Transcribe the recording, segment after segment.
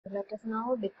let us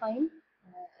now define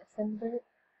a simple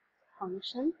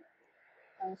function.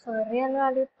 So a real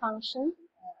valued function,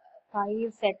 phi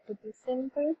is said to be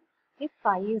simple if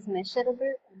phi is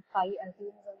measurable and phi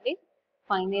assumes only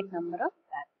finite number of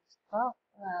values. So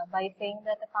by saying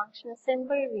that the function is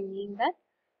simple, we mean that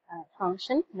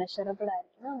function measurable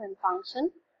and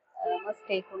function must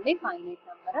take only finite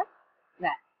number of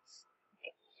values.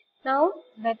 Okay. Now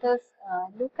let us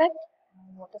look at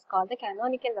what is called the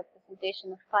canonical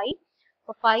representation of phi.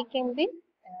 So phi can be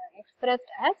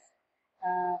expressed as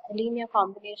a linear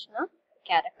combination of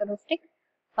characteristic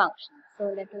functions. So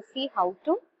let us see how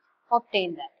to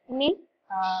obtain that. ഇനി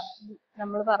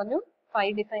നമ്മൾ പറഞ്ഞു phi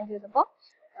define ചെയ്തപ്പോൾ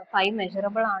phi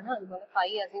measurable ആണ്, അതുപോലെ phi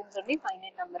assumes only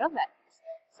finite number of values.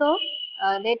 So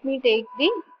let me take the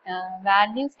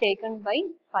values taken by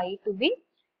phi to be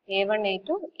a1, a2,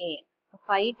 an. So,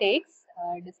 phi takes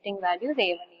distinct values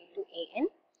a1, a2, an,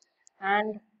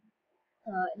 and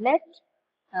let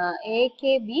ak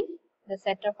be the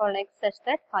set of all x such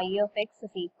that phi of x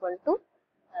is equal to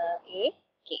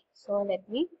ak. So let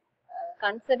me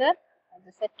consider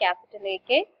the set capital AK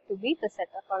to be the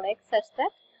set of all x such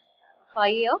that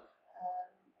phi of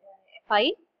phi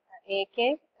ak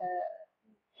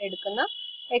എടുക്കുന്ന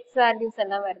x values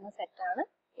എല്ലാം വരുന്ന set ആണ്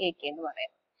ak എന്ന്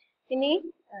പറയുന്നത്. ഇനി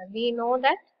we know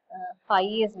that phi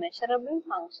is measurable,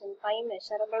 function phi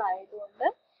measurable ആയതുകൊണ്ട്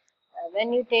when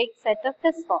you take set of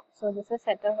this form, so this is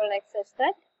set of all x such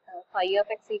that phi of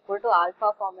x equal to alpha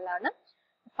formula ആണ്.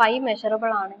 phi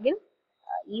measurable ആണെങ്കിൽ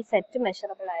ഈ set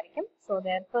measurable ആയിരിക്കും. So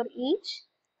therefore each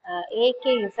ak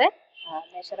is a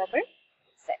measurable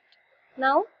set.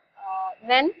 Now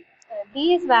when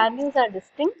these values are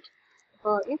distinct,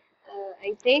 so if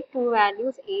I take two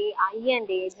values ai and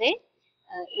aj,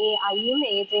 ai യും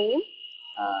aj യും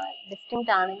distinct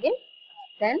ആണെങ്കിൽ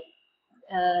then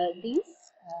these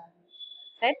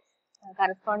sets,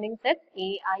 corresponding sets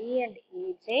ai and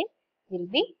aj will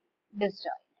be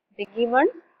disjoint. The given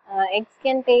x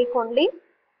can take only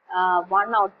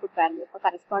one output value. So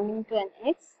corresponding to an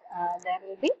x, there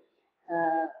will be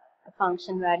a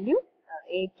function value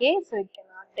ak, so it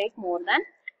cannot take more than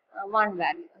one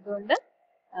value. അതുകൊണ്ട്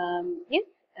if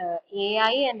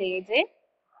ai and aj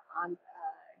are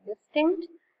distinct,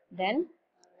 then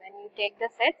when you take the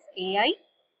sets ai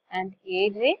and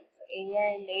aj, ai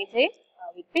and aj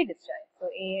will be disjoint. So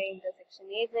ai intersection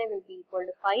aj will be equal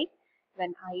to phi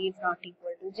when I is not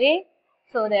equal to j.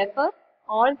 So therefore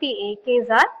all the ak's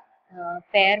are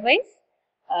pairwise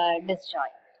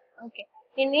disjoint. Okay.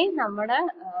 ഇനി നമ്മുടെ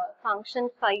function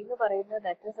phi എന്ന് പറയുന്നത്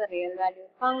that is a real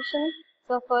valued function.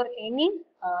 So for any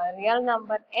real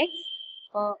number x,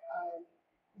 for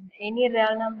any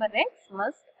real number x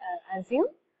must assume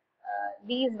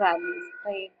these values,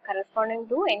 right? Corresponding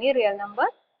to any real number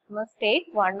must take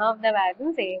one of the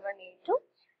values a1, a2,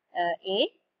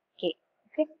 ak.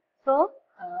 Okay. So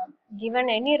given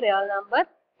any real number,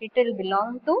 it will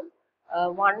belong to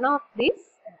one of these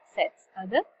sets.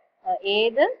 അത്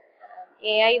ഏത്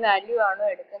ai value ആണോ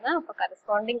എടുക്കുന്നത് അപ്പോൾ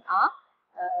corresponding ആ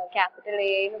capital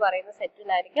A എന്ന് പറയുന്ന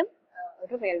സെറ്റിലായിരിക്കും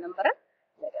ഒരു real number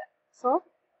വരിക. So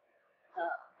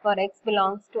for x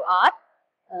belongs to R,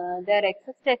 there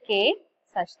exists a k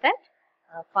such that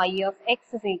phi of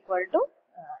x is equal to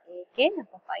ak.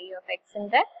 അപ്പോൾ phi of x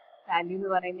ന്റെ value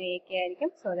എന്ന് പറയുന്നത് ak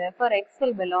ആയിരിക്കും. So therefore x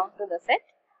will belong to the set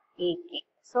ak.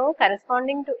 So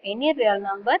corresponding to any real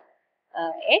number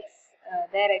x,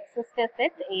 there exists a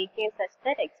set ak such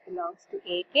that x belongs to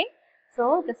ak. So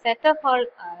the set of all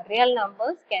real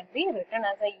numbers can be written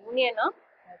as a union of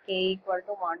k equal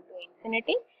to 1 to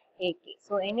infinity ak.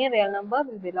 So any real number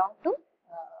will belong to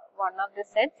one of the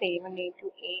sets a1, a2,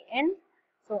 an.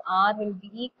 So R will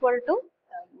be equal to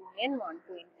union 1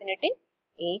 to infinity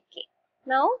ak.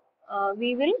 Now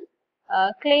we will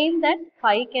claim that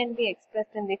phi can be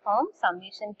expressed in the form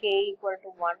summation k equal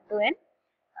to 1 to n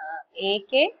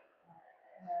ak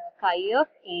chi of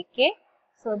ak.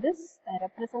 So this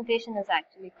representation is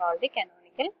actually called the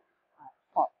canonical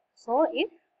form. So if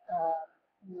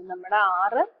നമ്മുടെ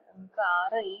r നമുക്ക്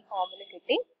r ഈ ഫോമിൽ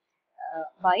കിട്ടി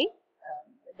by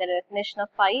the definition of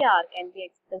phi, r can be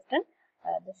expressed in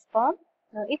this form.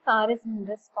 Now if r is in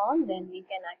this form, then we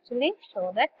can actually show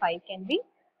that phi can be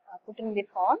put in the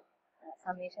form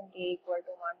summation k equal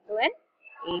to 1 to n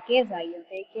ak xi of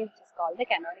ak, which is called the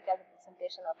canonical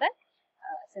representation of a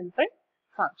simple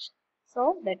function. So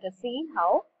let us see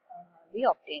how we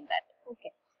obtain that.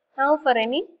 Okay. Now for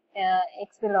any x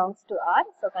belongs to R,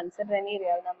 so consider any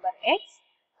real number x,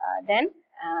 then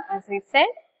as we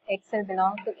said, x will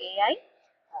belong to ai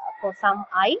for some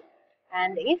I,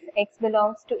 and if x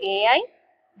belongs to ai,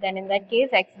 then in that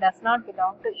case x does not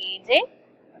belong to aj,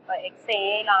 x A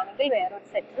ആണെങ്കിൽ വേറൊരു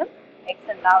സെറ്റിലും x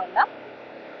ഉണ്ടാവില്ല.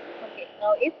 Okay,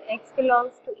 now if x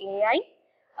belongs to AI,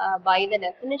 by the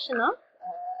definition of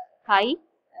chi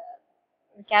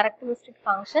characteristic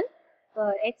function,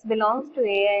 x belongs to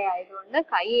AI ആയതുകൊണ്ട്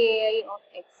chi AI of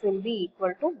x will be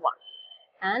equal to 1.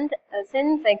 And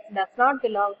since x does not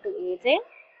belong to AJ,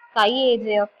 chi AJ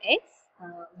of x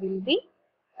will be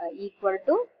equal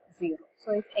to 0. So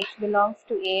if x belongs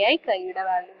to AI, chi യുടെ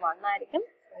value 1 ആയിരിക്കും.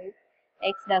 So if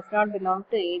x does not belong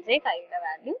to AJ, chi യുടെ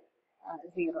value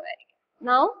 0 ആയിരിക്കും.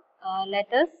 Now let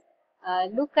us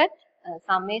look at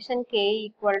summation k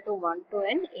equal to 1 to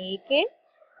n ak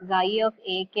xi of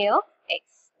ak of x.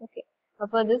 Okay,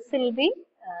 so this will be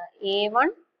a1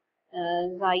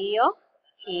 xi of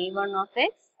a1 of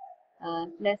x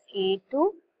plus a2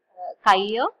 chi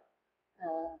of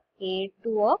a2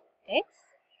 of x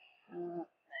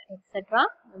etc.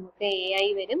 നമുക്ക് ai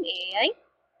വരും ai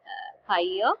chi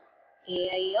of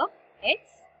ai of x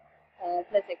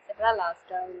plus etc. last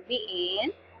term will be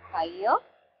an chi of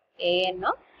an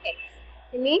of x.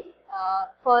 Meaning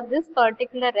for this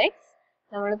particular x,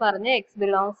 നമ്മൾ പറഞ്ഞ x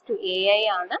belongs to ai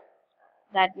ആണ്.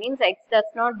 That means x does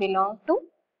not belong to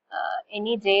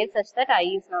any j such that I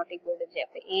is not equal to j.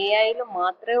 അപ്പോൾ ai ൽ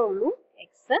മാത്രമേ ഉള്ളൂ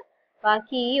x.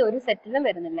 ബാക്കി ഈ ഒരു സെറ്റിലും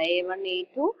വരുന്നില്ല. a1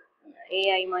 a2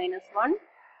 ai minus 1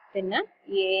 പിന്നെ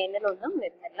ഈ an ലൊന്നും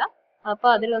വരുന്നില്ല. അപ്പോൾ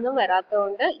അതിലൊന്നും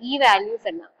വരാത്തതുകൊണ്ട് ഈ വാല്യൂസ്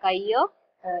എല്ലാം chi of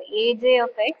aj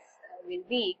of x will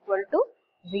be equal to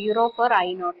 0 for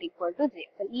I not equal to j.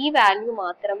 അപ്പോൾ ഈ വാല്യൂ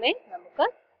മാത്രമേ നമുക്ക്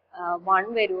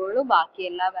 1 വരുള്ളൂ. ബാക്കി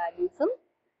എല്ലാ വാല്യൂസും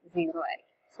 0 ആയിരിക്കും.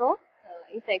 So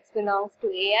if x belongs to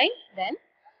ai, then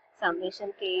summation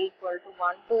k equal to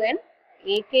 1 to n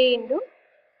ak into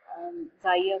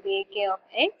xi of ak of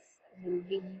x will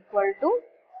be equal to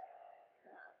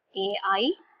ai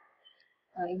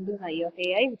into xi of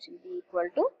ai, which will be equal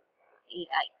to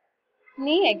ai.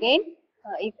 Now again,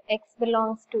 if x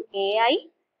belongs to ai,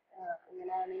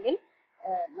 അങ്ങനെയാണെങ്കിൽ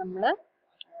നമ്മൾ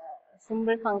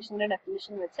simple function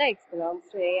definition വെച്ച് x belongs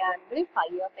to ai ആണെങ്കിൽ phi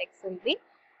of x will be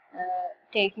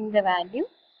taking the value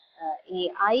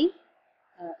ai.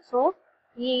 So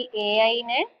ഈ ai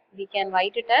നെ we can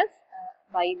write it as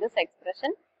by this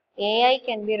expression. ai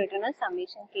can be written as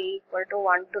summation k equal to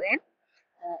 1 to n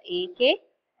ak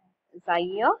xi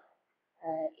of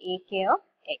ak of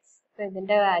x. So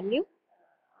ഇതിന്റെ value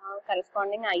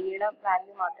corresponding I യുടെ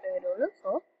value മാത്രമേ വരുള്ളൂ.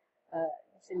 So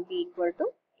this will be equal to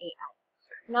ai.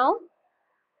 Now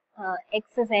x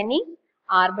is any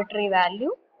arbitrary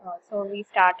value. So we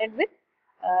started with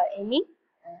any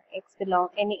x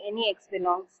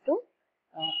belongs to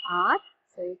R.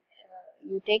 So if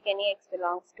you take any x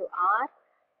belongs to R,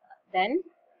 then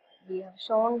we have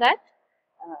shown that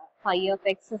phi of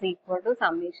x is equal to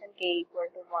summation k equal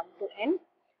to 1 to n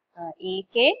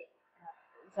ak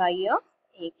xi of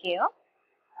ak of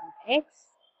x.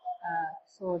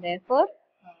 So therefore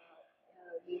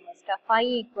we must have phi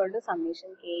equal to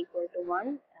summation k equal to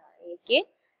 1 ak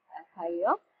phi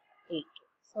of ak.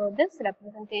 So this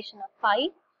representation of phi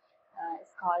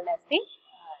is called as the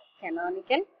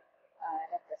canonical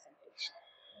representation.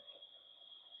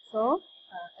 So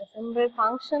a simple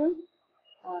function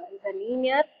is a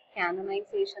linear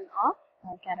canonization of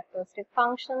characteristic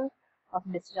function of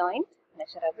disjoint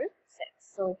measurable sets.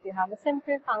 So if you have a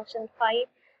simple function phi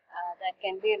that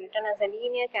can be written as a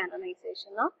linear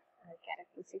canonization of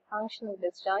characteristic function of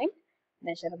disjoint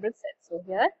measurable sets. So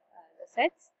here the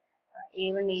sets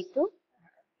a1 a2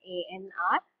 an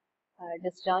are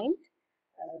disjoint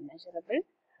measurable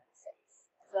sets.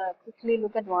 So quickly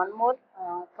look at one more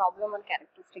problem on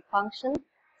characteristic function.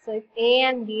 So if a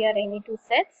and b are any two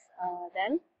sets,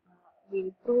 then we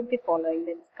will prove the following.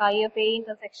 Then chi of a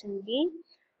intersection b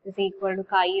is equal to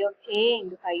chi of a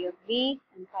into chi of b,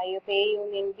 and chi of a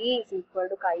union b is equal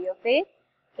to chi of a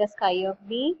plus chi of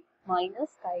b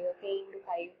minus chi of a into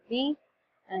chi of b,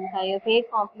 and chi of a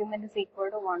complement is equal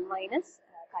to 1 minus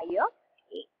chi of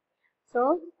a. So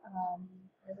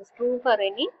this is true for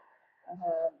any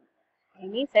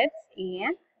sets a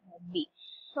and b.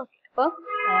 Okay, so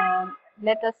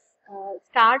let us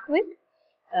start with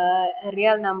a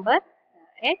real number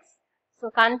x. So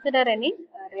consider any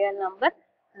real number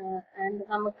and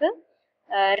നമുക്ക്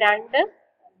രണ്ട്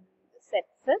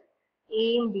sets a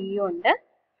യും b യും ഉണ്ട്.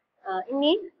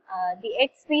 ഇനി the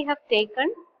x we have taken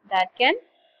that can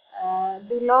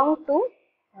belong to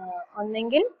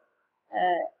ഒന്നെങ്കിൽ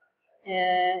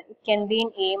it can be in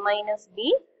a minus b,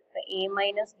 a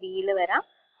minus b യിൽ വരാം,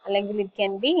 അല്ലെങ്കിൽ it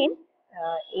can be in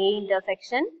a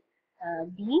intersection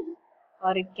b,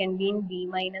 or it can be in b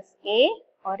minus a,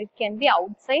 or it can be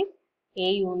outside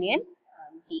a union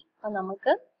b. അപ്പോൾ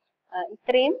നമുക്ക്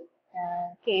ഇത്രയും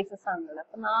cases ആണുള്ളത്.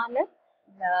 അപ്പോൾ 4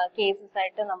 cases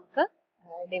ആയിട്ട് നമുക്ക്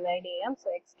divide ചെയ്യാം. So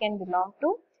x can belong to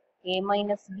a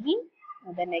minus b,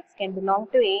 then x can belong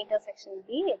to a intersection b,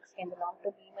 x can belong to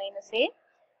b minus a,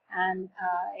 and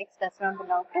x does not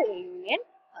belong to a union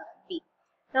b.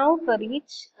 Now for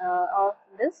each of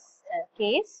this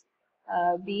case,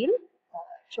 we'll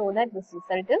show that this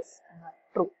result is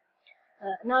true.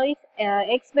 Now if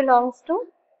x belongs to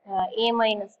a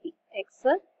minus b, x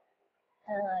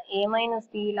a minus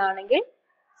b lanagil,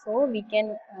 so we can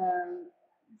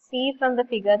see from the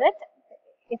figure that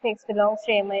if x belongs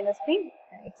to a minus b,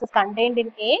 x is contained in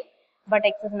a but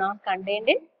x is not contained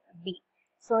in b.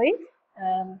 So if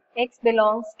x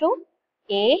belongs to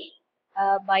a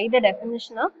by the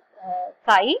definition of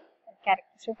chi,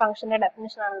 characteristic function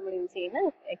definition ആണ് നമ്മൾ use ചെയ്യുന്നത്.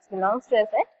 If x belongs to a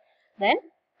set, then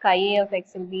chi a of x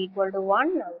will be equal to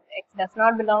 1. Now if x does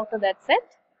not belong to that set,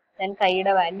 then chi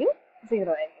യുടെ value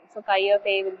 0 ആയിരിക്കും. So chi of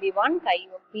a will be 1, chi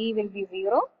of b will be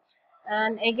 0,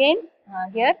 and again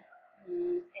here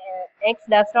x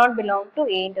does not belong to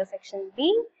a intersection b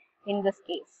in this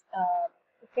case.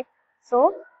 Okay, so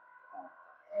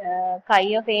chi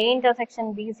of a intersection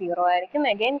b 0 ആയിരിക്കും.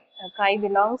 Again chi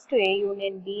belongs to a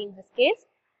union b in this case,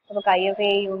 so chi of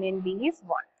a union b is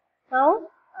 1. Now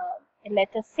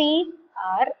let us see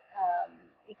our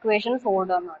equations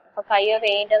hold or not. So chi of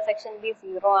a intersection b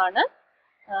 0 ആണ്.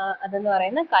 അതെന്ന്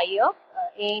പറയുന്നത് chi of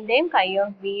a ന്റെയും chi of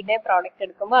b ന്റെയും product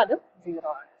എടുക്കുമ്പോൾ അത് 0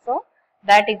 ആണ്. So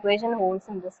that equation holds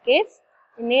in this case.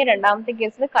 ഇനി രണ്ടാമത്തെ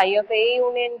കേസിൽ chi of a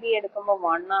union b എടുക്കുമ്പോൾ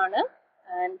 1 ആണ്,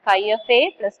 and chi of a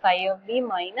plus chi of b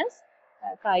minus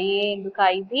chi a into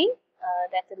chi b,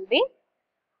 that will be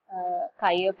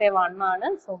chi of a 1 ആണ്.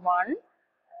 So 1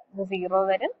 ഇത് 0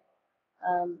 വരും,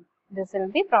 this will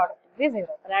be product will be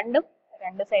 0.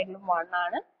 രണ്ട് സൈഡിലും 1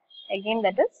 ആണ്. Again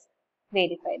that is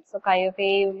verified. So chi of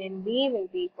a union b will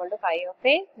be equal to chi of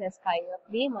a plus chi of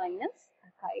b minus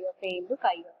chi of a into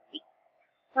chi of b.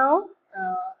 Now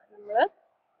നമ്മൾ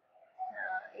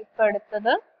ഇപ്പോൾ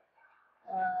എടുത്തത്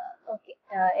okay,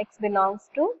 x belongs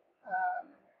to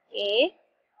a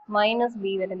minus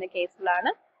b വരുന്ന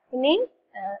കേസിലാണ്. ഇനി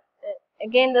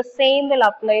again the same will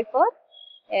apply for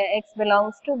x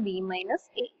belongs to b minus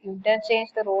a. You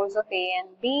interchange the roles of a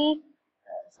and b,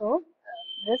 so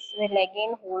this will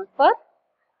again hold for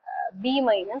b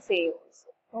minus a also.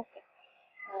 Okay,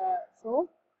 so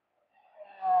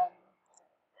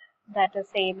that is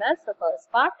same as the first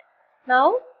part. Now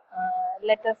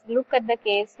let us look at the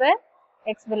case where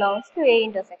x belongs to a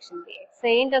intersection b. x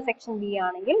a intersection b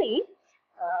ആണെങ്കിൽ ഈ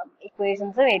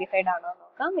equations verified ആണോ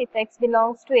നോക്കാം. If x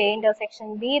belongs to a intersection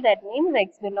b, that means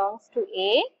x belongs to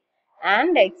a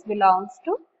and x belongs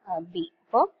to b.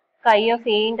 അപ്പോൾ chi of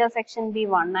a intersection b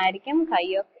 1 ആയിരിക്കും, chi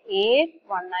of a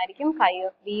 1 ആയിരിക്കും, chi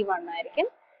of b 1 ആയിരിക്കും.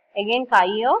 Again chi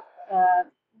of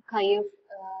a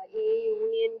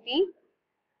union b